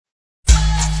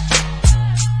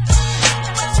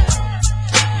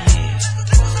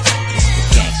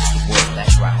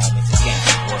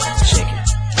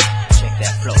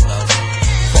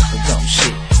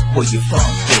where you from,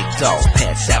 big dog,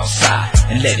 pass outside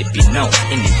and let it be known.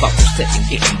 Any bubble stepping,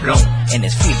 getting blown, and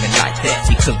it's feeling like that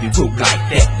because we rule like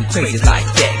that, we crazy like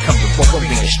that. Come to war,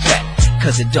 bring a strap,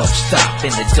 cause it don't stop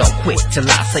and it don't quit till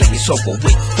I say it's over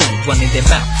with. Fools running their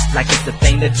mouth like it's the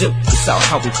thing to do. It's all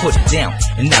how we put it down,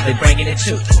 and now they bringing it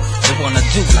too. They wanna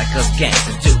do like us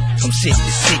gangsters do, from city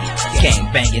to city, gang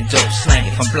banging, dope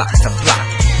slanging from block to block,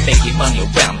 making money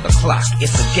around the clock.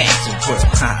 It's a gangster world,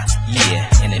 huh?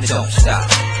 Yeah, and it don't stop.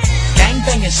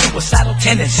 Gang-banging, suicidal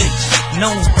tendencies,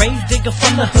 known grave digger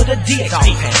from the hood of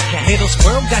DXP. Little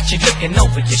squirrel got you looking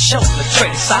over your shoulder,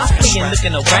 treading softly and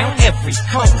looking around every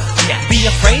corner. Be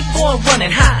afraid, boy, running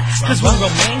high, cause when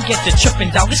real man get to tripping,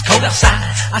 dog, it's cold outside.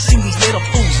 I seen these little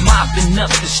fools mopping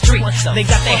up the street. They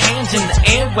got their hands in the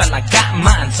air while I got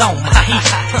mines on my heat.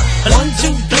 1,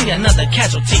 2, 3, another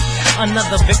casualty,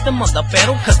 another victim of the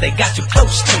battle, cause they got too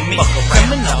close to me.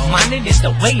 Criminal-minded is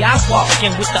the way I walk,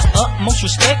 and with the utmost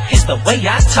respect is the way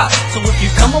I talk. So if you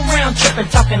come around tripping,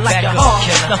 talking like a hog,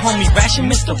 the homie Ration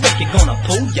Mr. Wicked gonna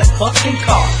pull your fucking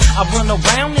car. I run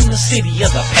around in the city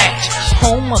of the patch,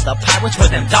 home of the pirates where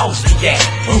them dogs be at.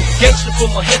 Gangster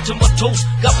from my head to my toes,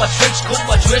 got my trench coat,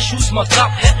 my dress shoes, my top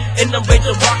hat, and I'm ready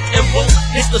to rock and roll.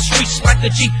 Hit the streets like a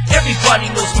G, everybody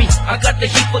knows me. I got the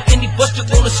heat for any buster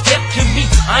wanna step to me.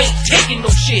 I ain't taking no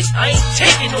shit, I ain't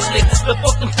taking no lick. The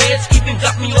fucking feds even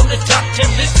got me on the top 10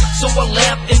 list. So I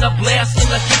laugh and I blast and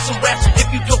I keep some rap. If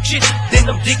you talk shit, then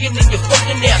I'm digging in your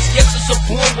fucking ass. Gangsters are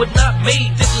born, we're not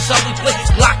made. This is how we play.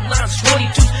 Glock 9s,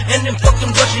 22s, and then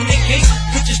fucking Russian AKs.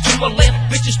 Bitches to my left,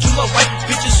 bitches to my right,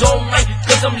 bitches all night,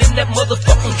 cause I'm living that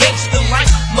motherfucking gangster life.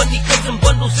 Money comes in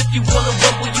bundles. If you wanna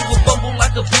rumble, you will fumble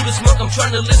like a Buddhist monk. I'm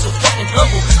trying to live so fucking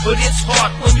humble, but it's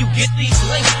hard when you get these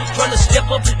lanes, trying to step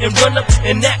up and run up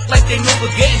and act like they know the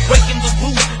game. Breaking the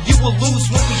rules, you will lose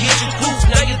when we hit your crew.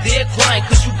 Now you're there crying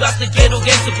cause you got the ghetto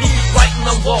gangster blues. Writing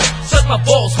on walls, suck my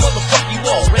balls, motherfuck you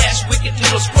all. Rash, wicked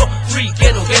little scrub, free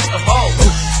ghetto gangster hall.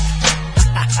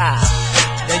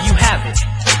 There you have it,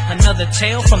 another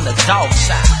tale from the dog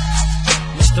side.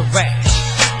 Mr. Rash,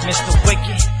 Mr.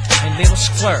 Wicked, and Little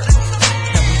Squirt,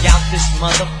 and we out this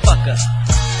motherfucker.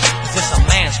 Is this a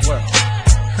man's world?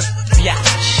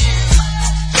 Biatch.